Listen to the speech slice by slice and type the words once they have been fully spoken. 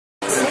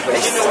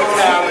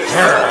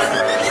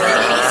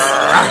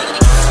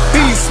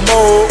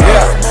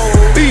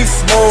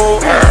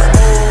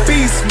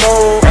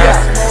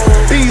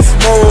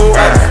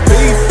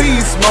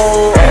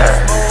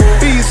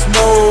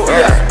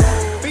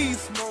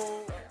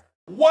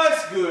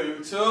What's good,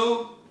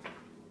 YouTube?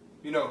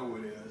 You know who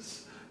it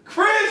is.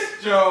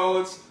 Chris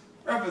Jones,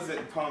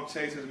 representing Pump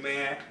Chasers,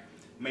 man.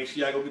 Make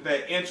sure y'all go get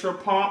that Intra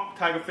Pump,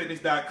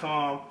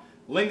 TigerFitness.com.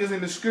 Link is in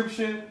the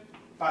description.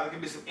 About to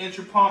give me some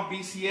Intra Pump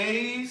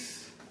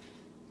BCAAs.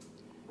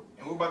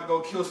 And we're about to go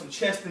kill some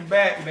chest and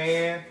back,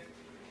 man.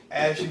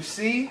 As you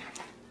see,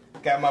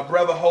 got my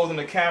brother holding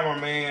the camera,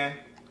 man.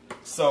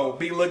 So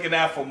be looking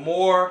out for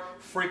more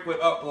frequent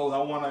uploads. I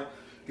want to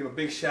give a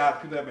big shout out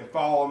to people that have been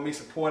following me,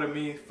 supporting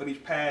me for these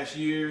past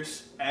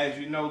years. As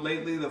you know,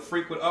 lately the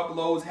frequent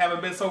uploads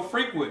haven't been so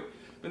frequent.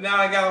 But now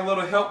I got a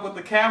little help with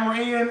the camera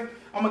in.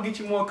 I'm going to get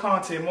you more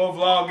content, more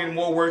vlogging,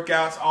 more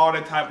workouts, all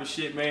that type of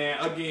shit, man.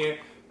 Again,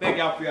 thank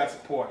y'all for your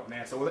support,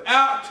 man. So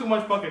without too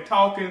much fucking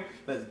talking,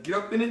 let's get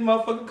up in this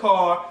motherfucking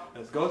car.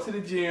 Let's go to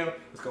the gym.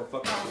 Let's go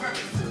fucking.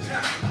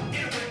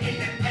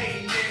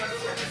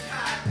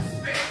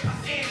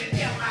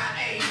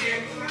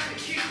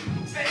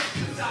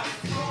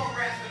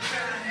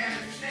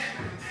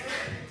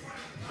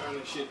 Turn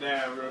this shit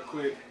down real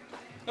quick.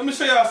 Let me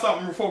show y'all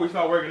something before we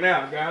start working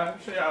out, guys. Let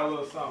me show y'all a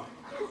little something.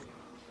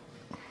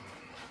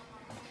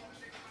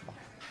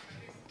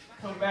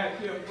 Come back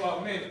here for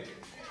a minute.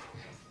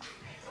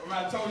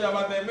 Remember I told y'all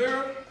about that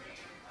mirror?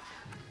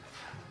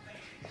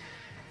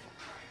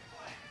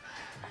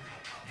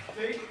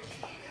 See?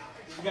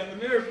 We got the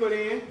mirror put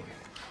in.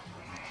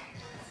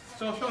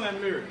 Show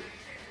that mirror.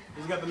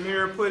 Just got the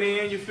mirror put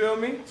in, you feel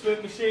me?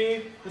 Swift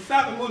machine.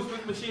 Beside the move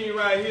Swift machine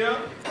right here,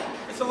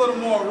 it's a little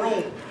more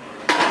room.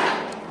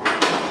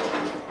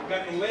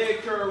 Got the leg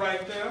curl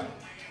right there.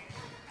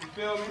 You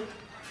feel me?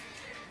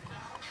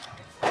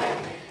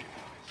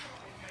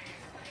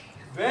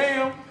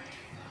 Bam!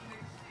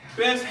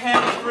 Best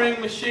hamstring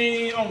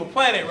machine on the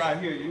planet right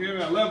here. You hear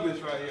me? I love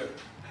this right here.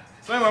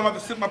 So anyway, I'm about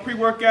to sip my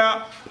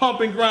pre-workout, pump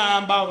and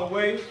grind, by the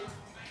way.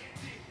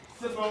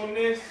 Sip on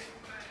this.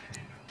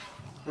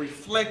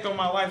 Reflect on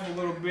my life a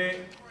little bit.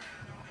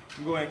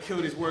 I'm going to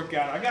kill this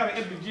workout. I got to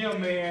hit the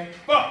gym, man.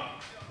 Fuck!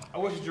 I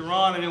wish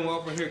Jerron and them were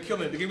up in here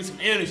killing it to give me some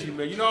energy,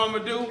 man. You know what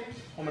I'm going to do?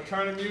 I'm going to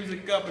turn the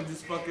music up and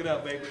just fuck it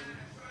up, baby.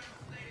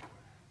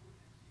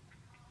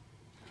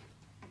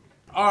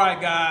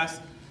 Alright, guys.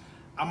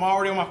 I'm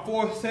already on my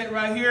fourth set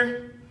right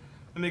here.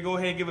 Let me go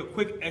ahead and give a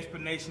quick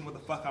explanation what the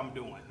fuck I'm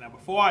doing. Now,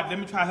 let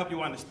me try to help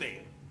you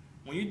understand.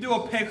 When you do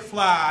a pec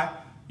fly,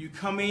 you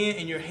come in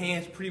and your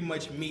hands pretty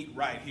much meet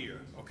right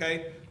here,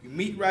 okay? You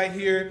meet right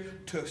here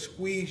to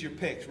squeeze your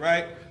pecs,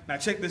 right? Now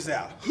check this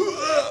out.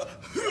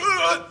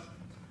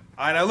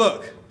 All right, now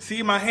look.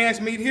 See my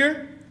hands meet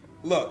here?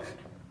 Look.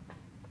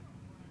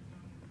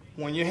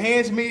 When your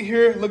hands meet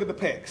here, look at the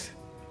pecs.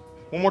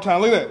 One more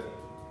time, look at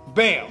that.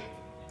 Bam.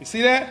 You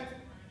see that?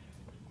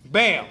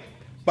 Bam.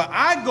 But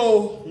I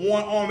go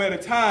one arm at a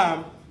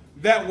time.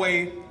 That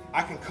way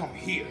I can come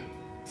here.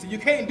 So you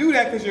can't do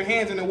that because your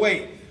hand's in the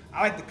way.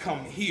 I like to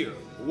come here.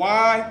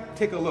 Why?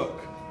 Take a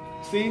look.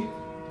 See?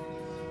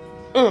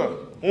 One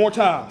more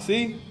time.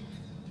 See?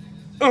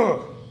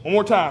 One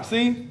more time.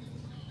 See?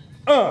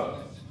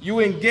 You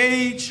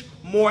engage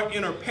more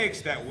inner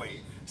pecs that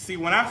way. See,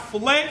 when I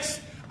flex,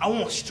 I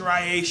want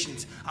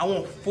striations. I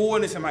want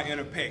fullness in my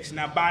inner pecs.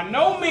 Now, by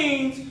no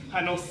means,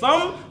 I know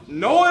some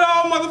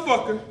know-it-all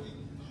motherfucker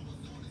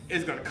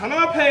is gonna come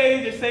on my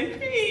page and say,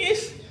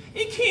 Chris,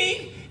 you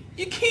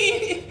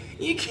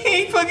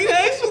can't fucking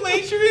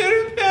isolate your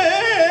inner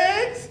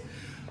pecs.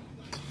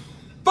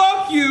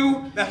 Fuck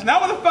you. That's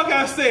not what the fuck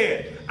I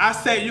said. I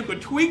said you can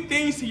tweak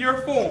things to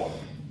your form.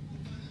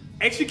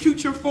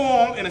 Execute your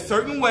form in a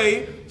certain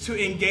way to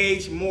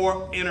engage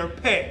more inner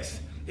pecs,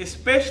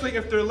 especially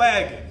if they're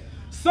lagging.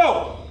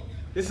 So,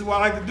 this is what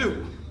I like to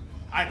do.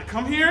 I like to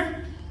come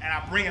here and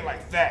I bring it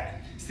like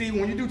that. See,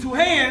 when you do two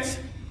hands,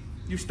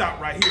 you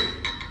stop right here.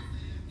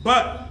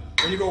 But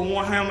when you go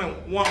one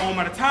arm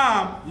at a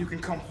time, you can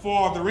come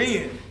farther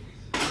in.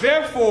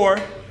 Therefore,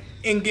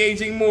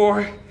 engaging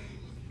more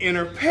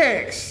inner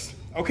pecs.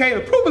 Okay,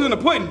 the proof is in the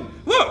pudding.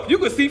 Look, you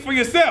can see for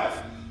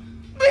yourself.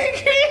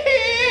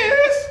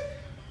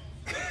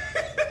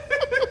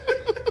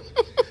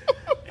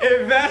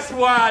 And that's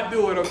why I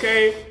do it,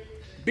 okay?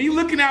 Be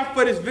looking out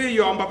for this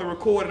video I'm about to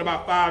record in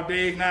about 5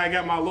 days. Now I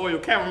got my loyal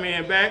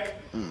cameraman back.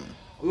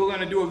 We're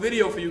gonna do a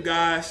video for you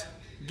guys,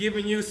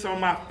 giving you some of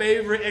my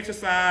favorite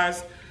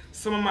exercise,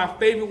 some of my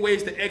favorite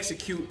ways to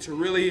execute to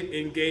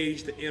really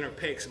engage the inner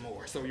pecs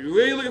more. So if you're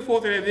really looking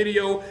forward to that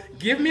video,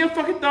 give me a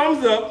fucking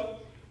thumbs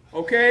up,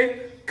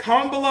 okay?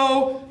 Comment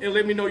below and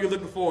let me know you're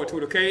looking forward to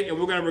it, okay? And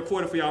we're gonna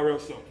record it for y'all real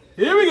soon.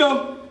 Here we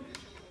go.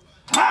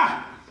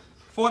 Ha!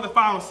 For the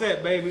final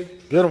set, baby.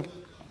 Get him.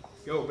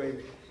 Go,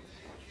 baby.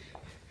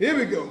 Here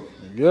we go.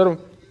 Get him.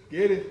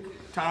 Get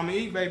it. Time to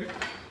eat, baby.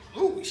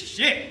 Ooh,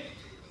 shit.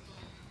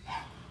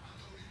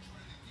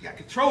 You gotta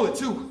control it,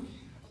 too.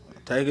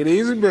 Take it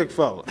easy, big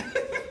fella.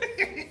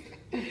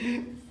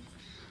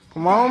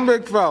 Come on,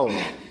 big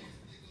fella.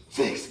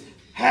 6.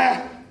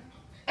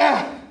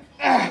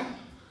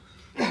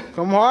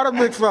 Come harder,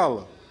 big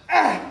fella.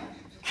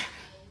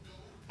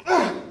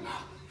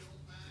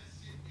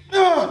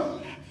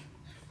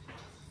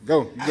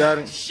 Go, you got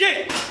it.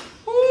 Shit!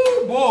 Woo!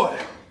 Ooh, boy.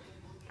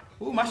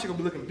 Ooh, my shit gonna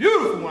be looking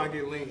beautiful when I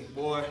get lean,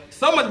 boy.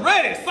 Summer's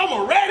ready.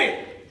 Summer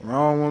ready.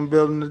 Wrong one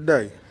building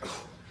today.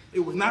 It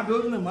was not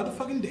built in a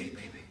motherfucking day,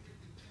 baby.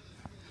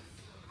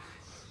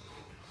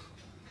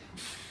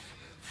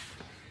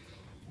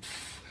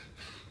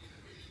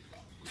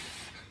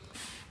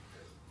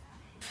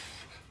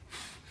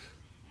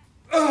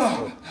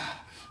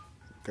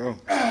 Go.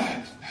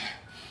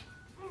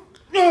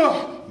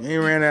 You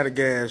ain't ran out of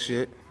gas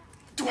yet.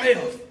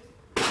 12.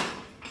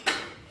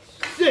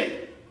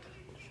 Shit.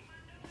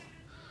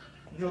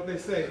 You know what they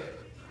say?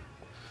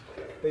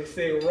 They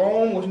say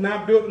Rome was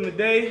not built in a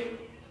day,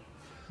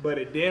 but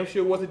it damn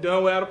sure wasn't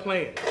done without a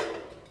plan.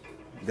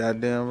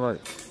 Goddamn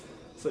right.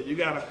 So you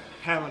gotta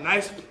have a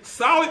nice,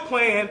 solid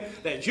plan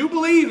that you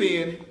believe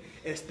in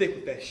and stick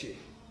with that shit.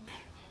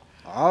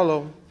 All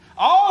of them.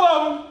 All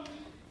of them.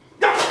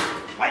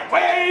 Like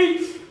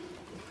waves.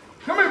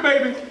 Come here,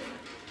 baby.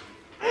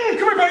 Come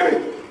here, baby.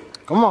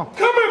 Come on.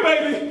 Come here,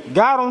 baby.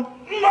 Got him.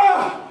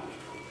 Ah.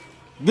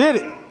 Get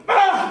it.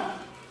 Ah.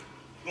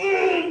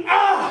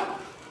 Ah.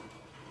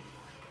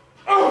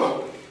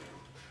 Oh.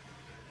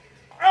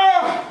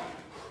 Ah.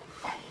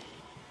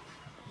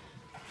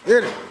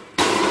 Get it.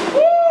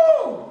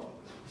 Woo.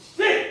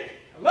 Shit.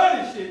 I love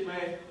this shit,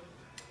 man.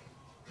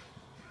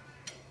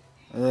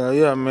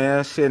 Yeah,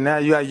 man. Shit, now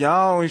you got your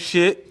own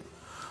shit.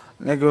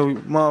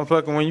 Nigga,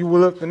 motherfucker, when you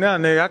looking now,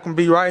 nigga, I can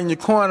be right in your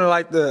corner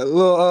like the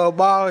little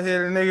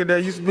bald-headed nigga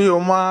that used to be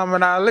with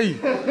Muhammad Ali.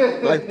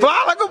 Like,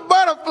 fly like a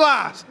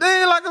butterfly,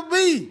 sting like a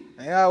bee.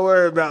 Ain't gotta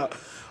worry about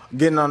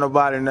getting on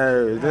nobody's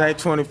nerves. It ain't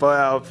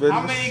 24-hour fitness.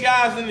 How many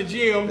guys in the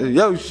gym? It's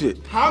your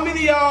shit. How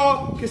many of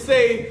y'all can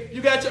say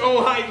you got your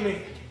own hype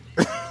man?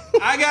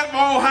 I got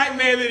my own hype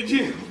man in the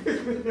gym.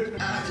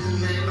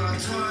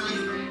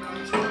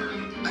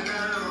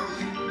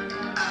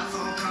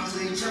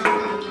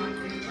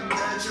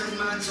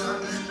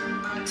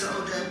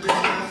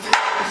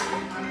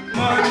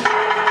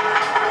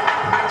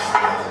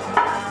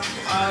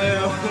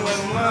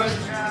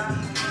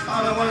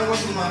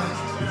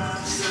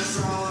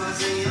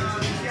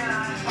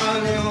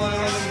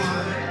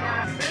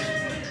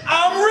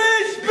 I'm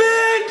rich,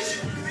 bitch.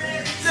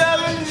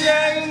 Selling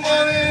Jack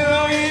money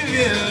on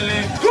you.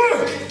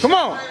 Come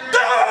on.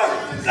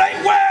 Like,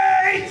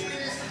 wait.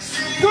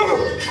 Come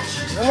on.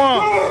 Come on.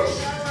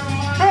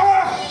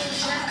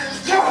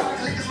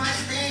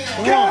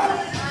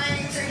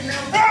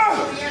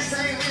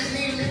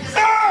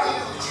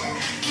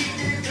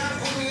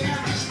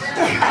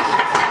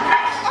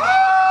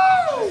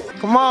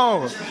 Come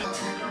on.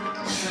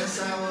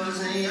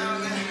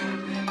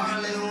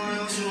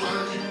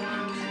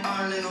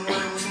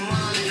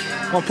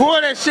 Well,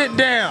 pull that shit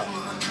down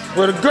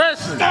with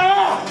aggression.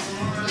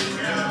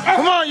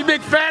 Come on, you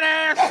big fat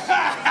ass.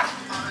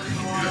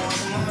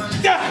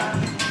 Yes!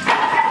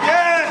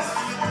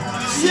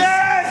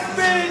 Yes,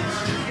 bitch!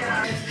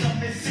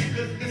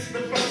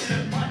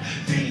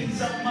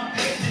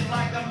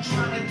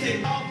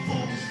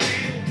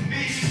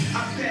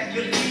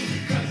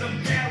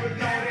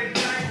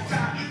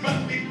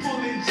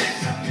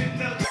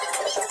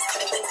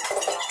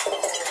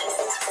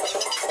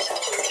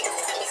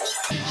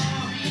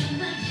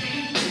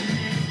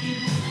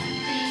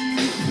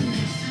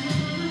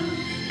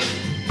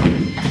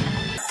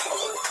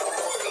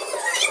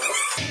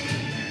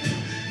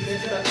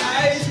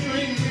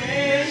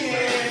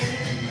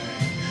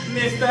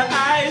 Mr.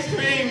 Ice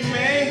Cream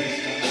Man.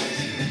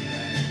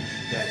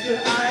 That's the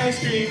ice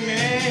cream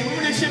man.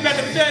 Remember this shit back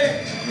in the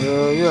day?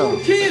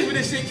 Yeah. Kids when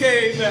this shit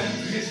came back.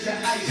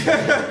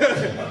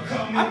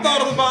 I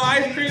thought it was about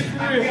ice cream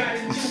for real.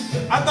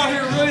 I thought he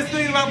was really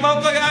thinking about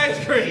motherfucking ice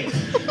cream.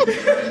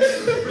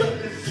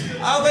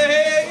 I was like,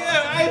 hey,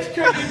 yeah, ice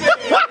cream man.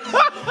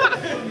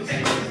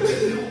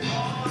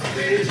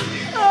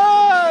 Oh,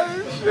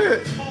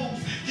 shit.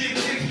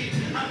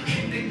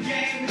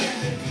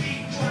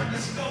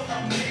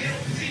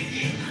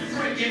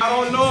 I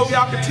don't know if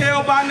y'all can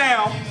tell by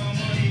now,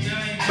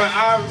 but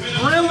I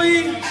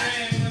really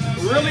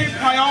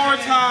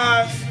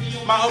prioritize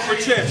my upper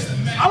chest.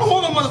 I don't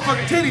want no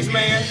motherfucking titties,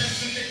 man.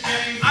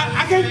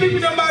 I can't speak for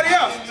nobody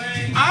else.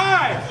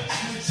 I,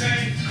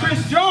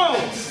 Chris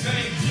Jones,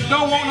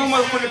 don't want no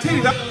motherfucking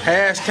titties.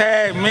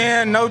 Hashtag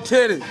man, no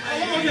titties.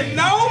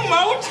 No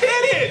more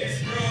titties.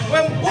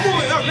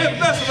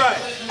 That's right.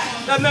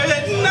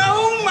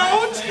 No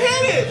more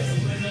titties.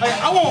 Like,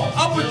 I want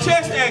upper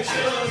chest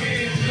action.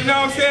 You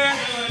know what I'm saying?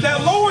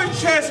 That lower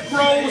chest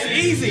grows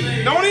easy,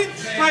 don't it?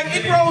 Like,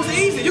 it grows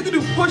easy. You can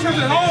do push-ups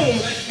at home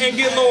and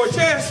get lower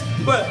chest,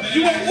 but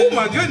you want, oh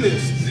my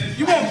goodness.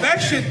 You want that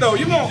shit though.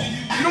 I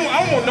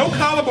don't want no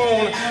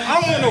collarbone. I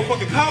don't want no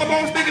fucking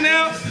collarbone sticking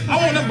out. I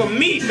want nothing but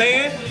meat,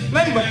 man.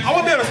 I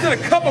want to be able to sit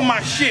a cup of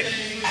my shit.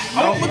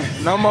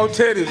 No more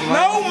titties, man.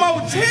 No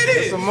more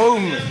titties. It's a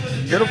movement.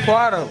 Get a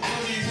part of it.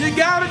 You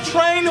gotta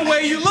train the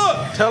way you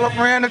look. Tell a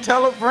friend to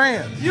tell a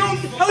friend. You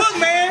don't, look,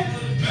 man.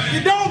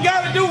 You don't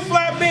gotta do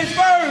flat bench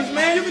first,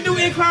 man. You can do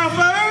incline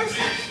first.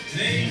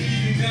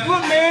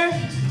 Look, man.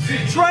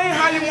 Train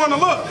how you wanna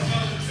look.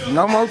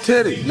 No more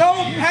titties. No,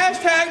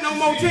 hashtag no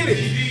more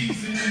titties.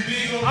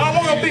 I don't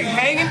want no big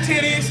hanging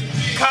titties,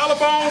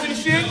 collarbones and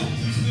shit.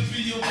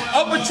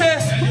 Upper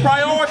chest,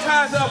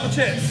 prioritize the upper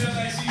chest.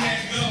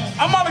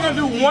 I'm probably gonna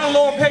do one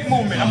lower pec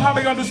movement. I'm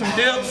probably gonna do some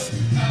dips.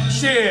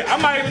 Shit, I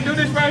might even do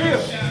this right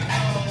here.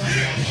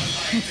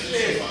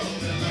 Shit.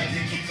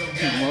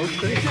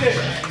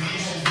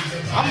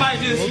 I might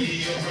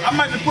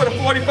just put a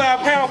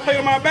 45-pound plate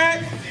on my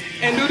back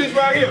and do this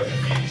right here.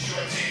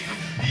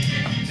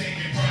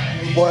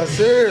 Boy,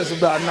 serious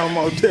about no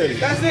more titties.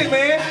 That's it,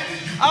 man.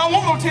 I don't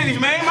want no titties,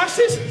 man. My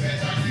shit's.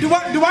 Do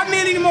I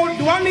need any more?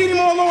 Do I need any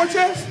more lower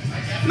chest?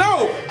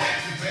 No.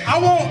 I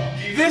want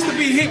this to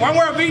be hit. When I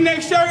wear a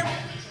V-neck shirt,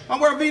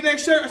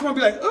 it's gonna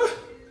be like, ugh.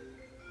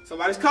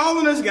 Somebody's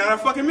calling us. Got our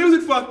fucking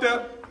music fucked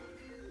up.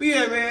 But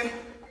yeah, man.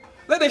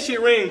 Let that shit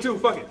ring too.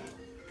 Fuck it.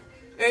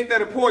 Ain't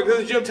that important?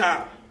 Cause it's gym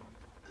time.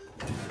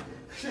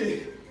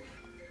 Shit.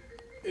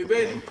 Hey,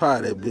 baby. I'm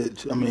proud of that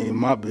bitch. I mean,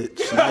 my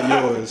bitch, not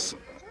yours.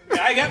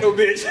 I ain't got no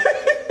bitch.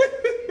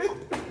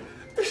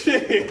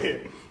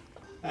 Shit.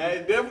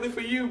 Hey, definitely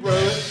for you, bro.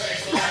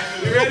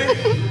 You ready?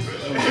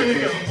 Here we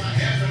go.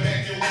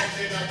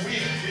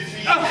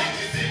 Oh.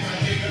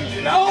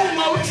 No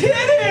more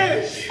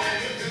titties!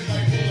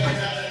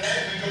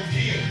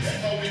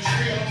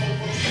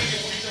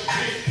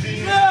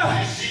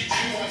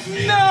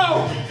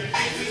 No!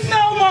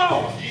 No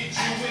more!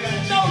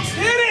 No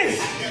titties!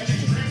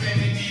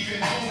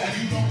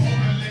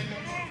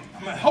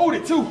 I'm gonna hold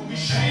it too.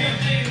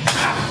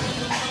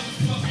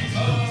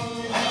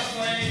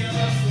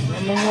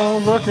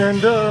 I'm looking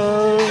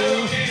dog.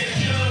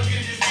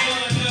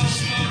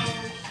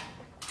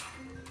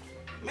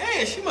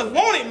 Man, she must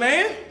want it,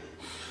 man.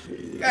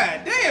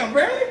 God damn,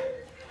 Barry.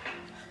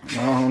 I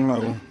don't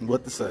know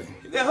what to say.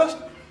 You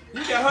got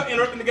her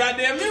interrupting the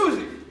goddamn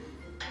music.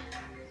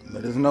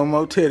 But there's no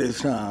more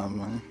titties time,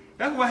 man.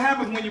 That's what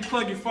happens when you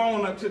plug your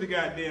phone up to the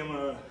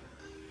goddamn,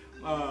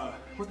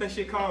 what's that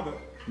shit called?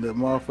 The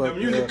motherfucker. The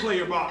music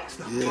player box,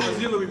 the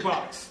auxiliary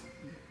box.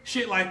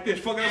 Shit like this,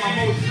 fucking up my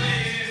motion.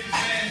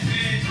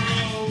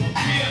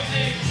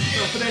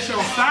 So put that shit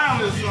on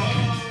silent or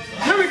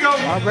something. Here we go.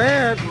 My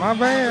bad.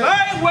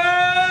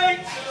 Lightweight!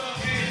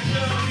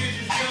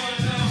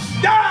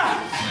 Die!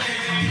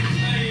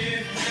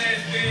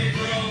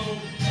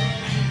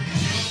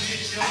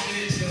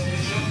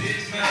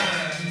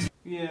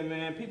 Yeah,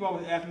 man, people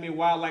always ask me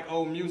why I like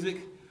old music.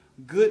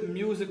 Good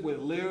music with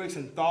lyrics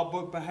and thought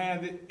book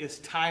behind it is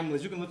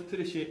timeless. You can listen to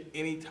this shit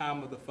any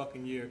time of the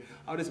fucking year.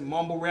 All this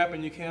mumble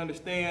rapping you can't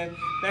understand,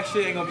 that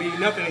shit ain't gonna be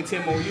nothing in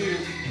 10 more years.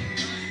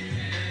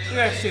 Look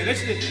at that shit.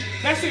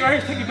 That shit right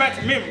here take you back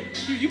to memory.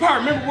 You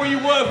probably remember where you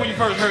was when you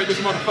first heard this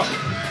motherfucker.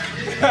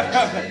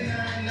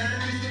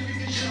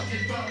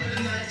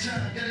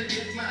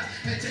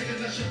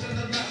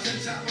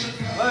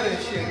 Love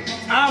that shit.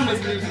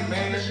 Timeless music,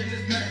 man. This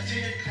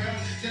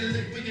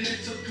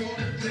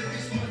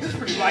is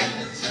pretty light.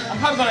 I'm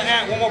probably gonna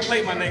add one more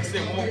plate my next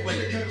set, one more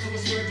plate.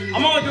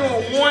 I'm gonna do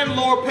a one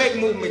lower pec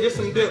movement, just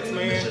some dips,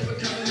 man.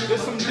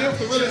 Just some dips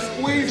to really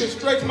squeeze and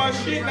stretch my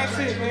shit, and that's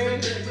it,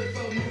 man.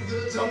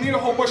 Don't need a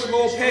whole bunch of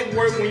lower pec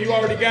work when you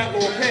already got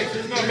lower pecs.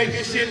 It's gonna make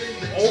this shit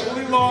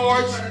overly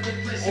large,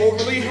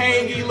 overly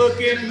hangy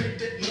looking.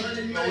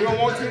 No, we don't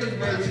want titties,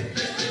 baby.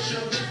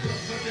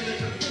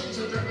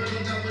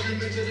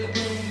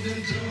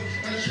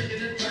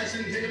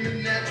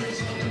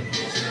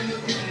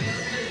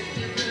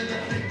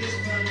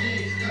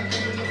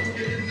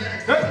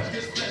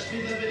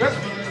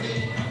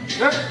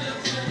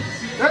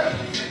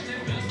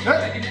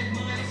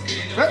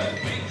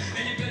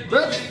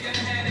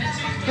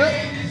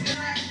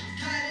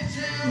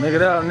 Nigga,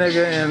 that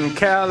nigga in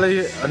Cali,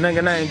 a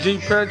nigga named G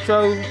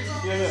Petro. Yeah.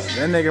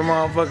 That nigga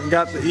motherfucking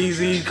got the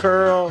Easy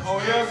curl. Oh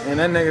yeah? And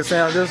that nigga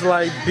sound just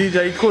like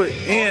DJ Quick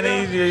and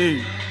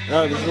Easy.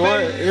 Yeah. Oh, he's from the LA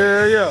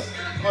area.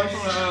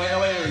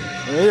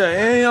 Yeah,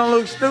 and he don't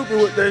look stupid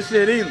with that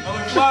shit either. I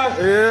look fly.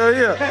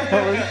 Yeah.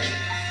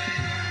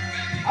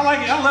 I like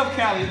it. I love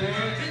Cali,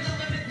 man.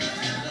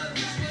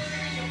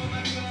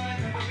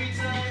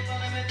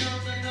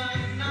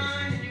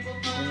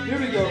 Here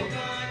we go.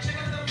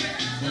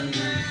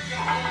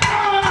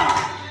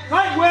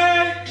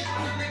 Lightweight!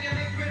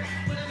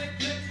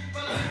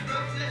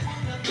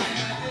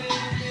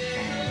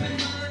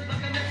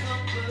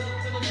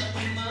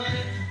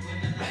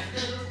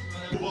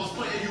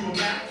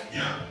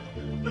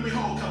 Let me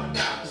hold a couple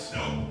dollars.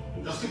 No.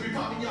 Y'all still be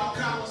popping y'all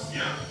collars?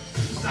 Yeah.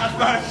 That's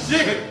my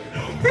shit.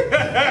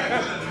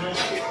 Yeah.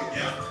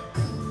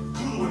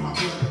 Cool with my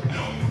blood?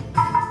 No.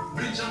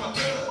 Bitch, I'm a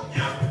thug?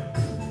 Yeah.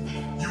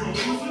 You a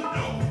loser?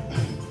 No.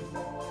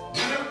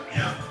 Winner?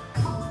 Yeah.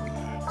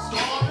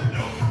 Starving?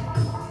 No.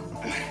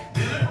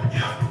 Dinner?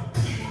 Yeah.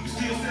 You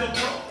still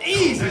broke?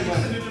 Easy,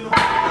 man. I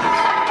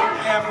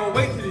have no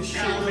weight to this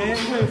shit, man. It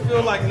doesn't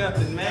feel like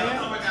nothing, man.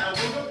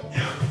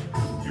 Yeah.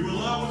 You in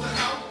love with the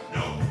house?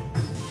 No.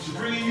 She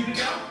bringing you to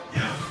down?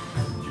 Yeah.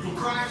 You gonna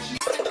cry if she...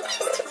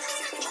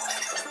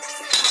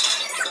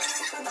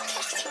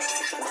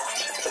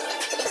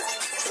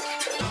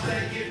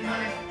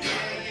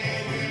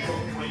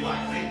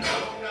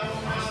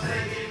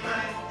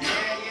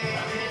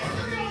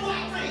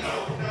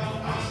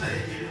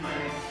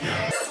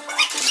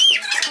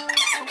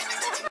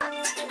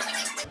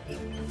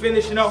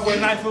 Finishing up with a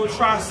nice little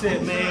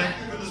tricep, man.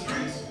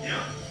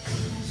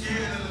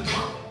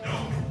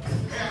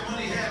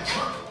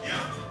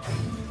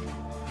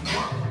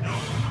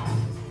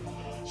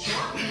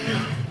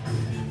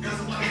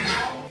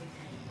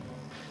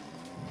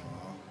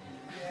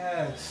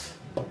 Yes.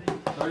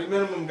 30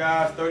 minimum,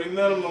 guys. 30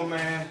 minimum,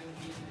 man.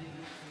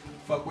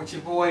 Fuck with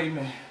your boy,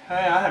 man. Hey,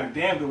 I had a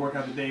damn good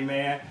workout today,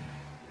 man.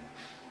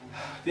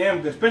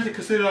 Damn good. Especially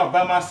considering I'm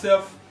by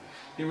myself.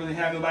 Didn't really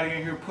have nobody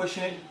in here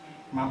pushing it.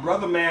 My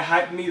brother, man,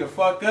 hyped me the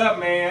fuck up,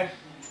 man.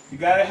 You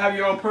gotta have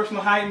your own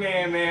personal hype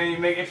man, man. You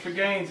make extra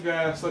gains,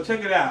 guys. So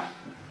check it out.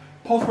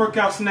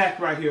 Post-workout snack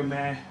right here,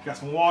 man. Got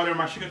some water in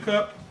my sugar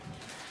cup.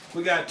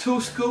 We got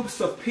 2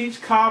 scoops of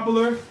peach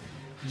cobbler,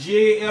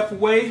 GAF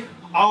whey.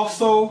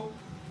 Also,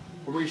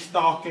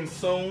 restocking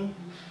soon.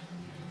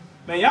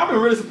 Man, y'all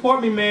been really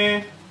supporting me,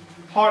 man.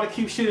 Hard to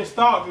keep shit in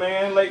stock,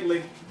 man,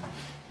 lately.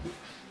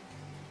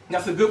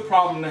 That's a good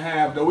problem to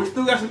have, though. We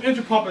still got some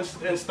Intra Pump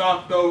in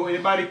stock, though.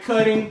 Anybody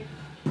cutting?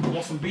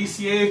 Want some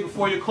BCAAs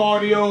before your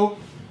cardio?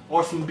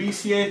 Or some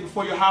BCAAs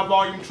before your high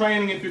volume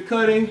training if you're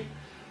cutting?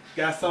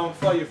 Got something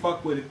for you.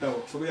 Fuck with it,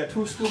 though. So we got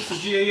 2 scoops of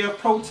GAF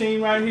protein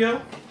right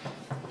here.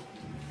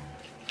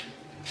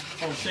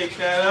 Gonna shake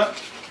that up.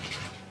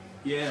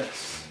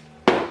 Yes.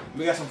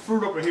 We got some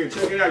fruit up in here.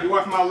 Check it out. You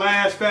watched my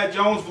last Fat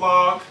Jones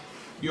vlog.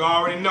 You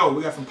already know.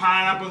 We got some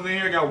pineapples in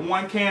here. Got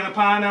 1 can of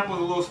pineapples,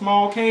 a little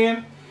small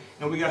can.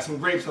 And we got some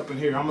grapes up in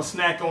here. I'm gonna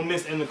snack on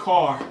this in the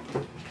car.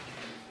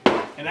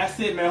 And that's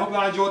it, man. Hope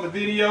y'all enjoyed the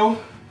video.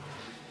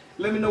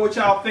 Let me know what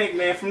y'all think,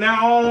 man. From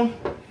now on,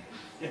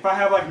 if I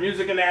have like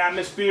music in the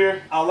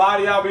atmosphere, a lot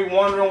of y'all be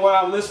wondering what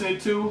I'm listening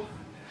to.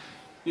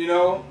 You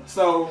know?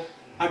 So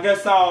I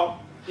guess I'll,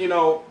 you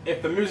know,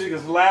 if the music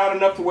is loud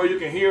enough to where you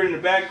can hear it in the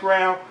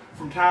background,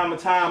 from time to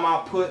time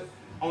I'll put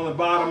on the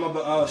bottom of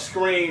the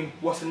screen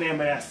what's the name of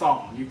that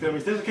song. You feel me?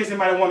 Just in case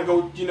anybody want to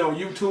go, you know,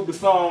 YouTube the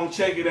song,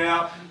 check it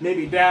out,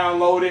 maybe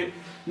download it.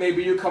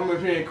 Maybe you come up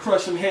here and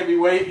crush some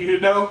heavyweight, you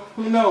know?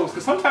 Who knows?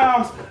 Because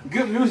sometimes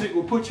good music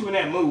will put you in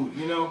that mood,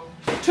 you know?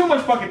 Too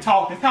much fucking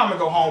talk. It's time to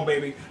go home,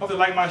 baby. Hope you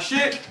like my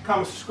shit.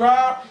 Comment,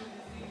 subscribe.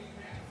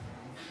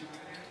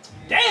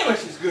 Damn, that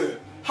shit's good.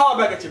 Holla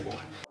back at your boy.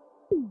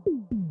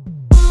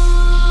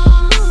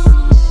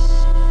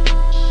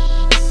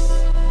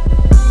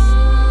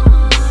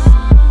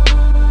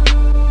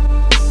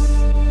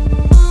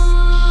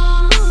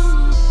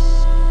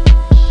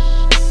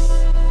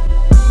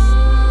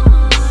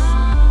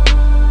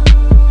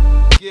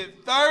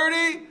 Get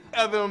 30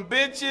 of them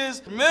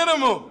bitches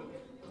minimum.